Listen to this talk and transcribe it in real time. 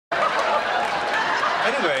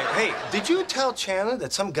Anyway, hey, did you tell Chandler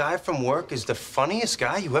that some guy from work is the funniest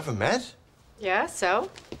guy you ever met? Yeah, so?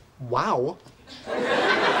 Wow.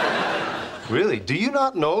 Really? Do you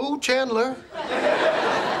not know Chandler?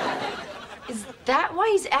 Is that why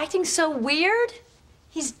he's acting so weird?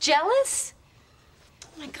 He's jealous? Oh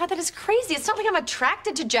my God, that is crazy. It's not like I'm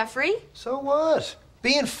attracted to Jeffrey. So what?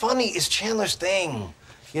 Being funny is Chandler's thing.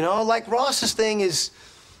 You know, like Ross's thing is...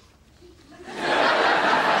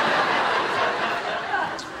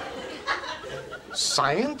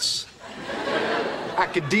 Science?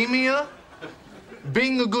 Academia?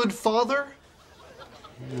 Being a good father?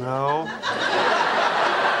 No. I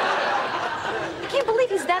can't believe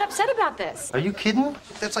he's that upset about this. Are you kidding?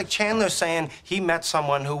 That's like Chandler saying he met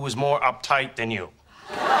someone who was more uptight than you.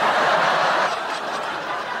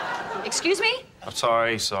 Excuse me? I'm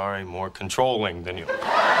sorry, more controlling than you. Well,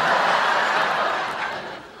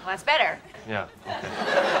 that's better. Yeah, okay.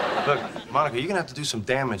 Look, Monica, you're gonna have to do some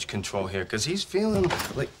damage control here, because he's feeling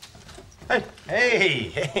like...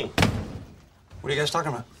 Hey! What are you guys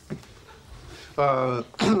talking about?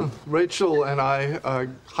 Rachel and I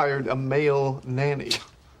hired a male nanny.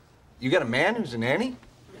 You got a man who's a nanny?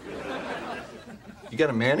 You got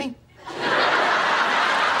a manny?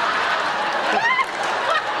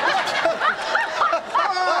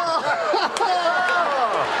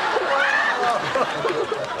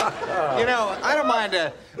 You know, I don't mind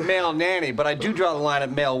a male nanny, but I do draw the line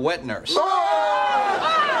at male wet nurse. You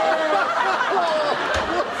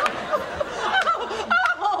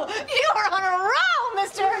are on a roll,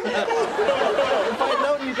 mister. If I'd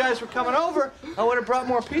known you guys were coming over, I would have brought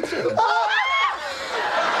more pizza. Okay,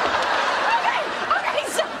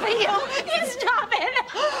 stop it, you stop it.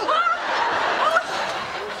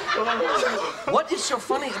 What is so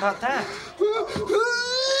funny about that?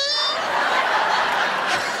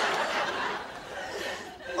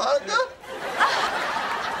 I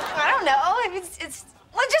don't know. It's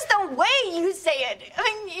well, just the way you say it. I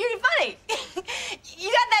mean, you're funny.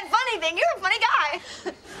 You got that funny thing. You're a funny guy.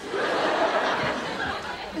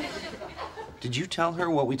 Did you tell her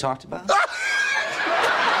what we talked about?